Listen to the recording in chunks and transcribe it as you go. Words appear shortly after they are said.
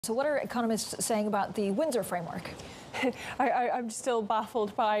So what are economists saying about the Windsor framework? I'm still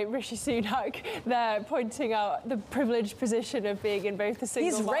baffled by Rishi Sunak there pointing out the privileged position of being in both the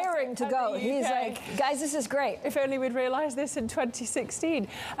single He's market raring to and go. the UK. He's like, guys, this is great. If only we'd realised this in 2016.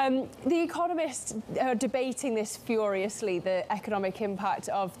 The economists are debating this furiously, the economic impact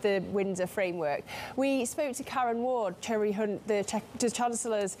of the Windsor framework. We spoke to Karen Ward, Cherry Hunt, the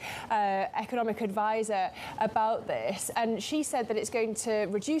Chancellor's economic advisor, about this, and she said that it's going to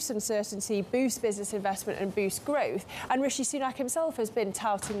reduce uncertainty, boost business investment and boost growth. And Rishi Sunak himself has been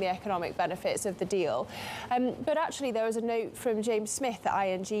touting the economic benefits of the deal. But actually, there was a note from James Smith at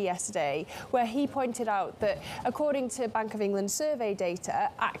ING yesterday where he pointed out that, according to Bank of England survey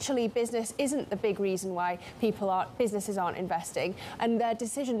data, actually business isn't the big reason why businesses aren't investing, and their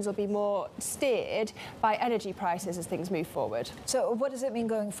decisions will be more steered by energy prices as things move forward. So what does it mean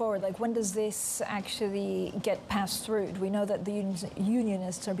going forward? Like, when does this actually get passed through? Do we know that the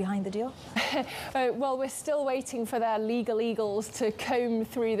unionists are behind the deal? Well, we're still waiting for their legal eagles to comb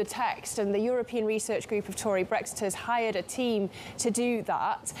through the text, and the European research group of Tory Brexiters hired a team to do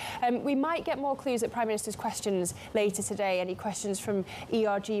that. We might get more clues at Prime Minister's questions later today, any questions from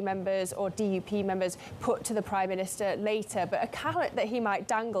ERG members or DUP members put to the Prime Minister later, but a carrot that he might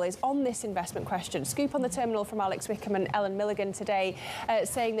dangle is on this investment question. Scoop on the terminal from Alex Wickham and Ellen Milligan today,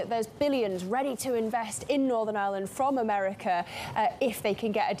 saying that there's billions ready to invest in Northern Ireland from America if they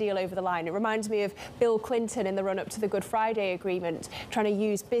can get a deal over the line. It reminds me of Bill Clinton in the run-up to the Good Friday Agreement, trying to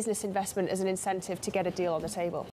use business investment as an incentive to get a deal on the table.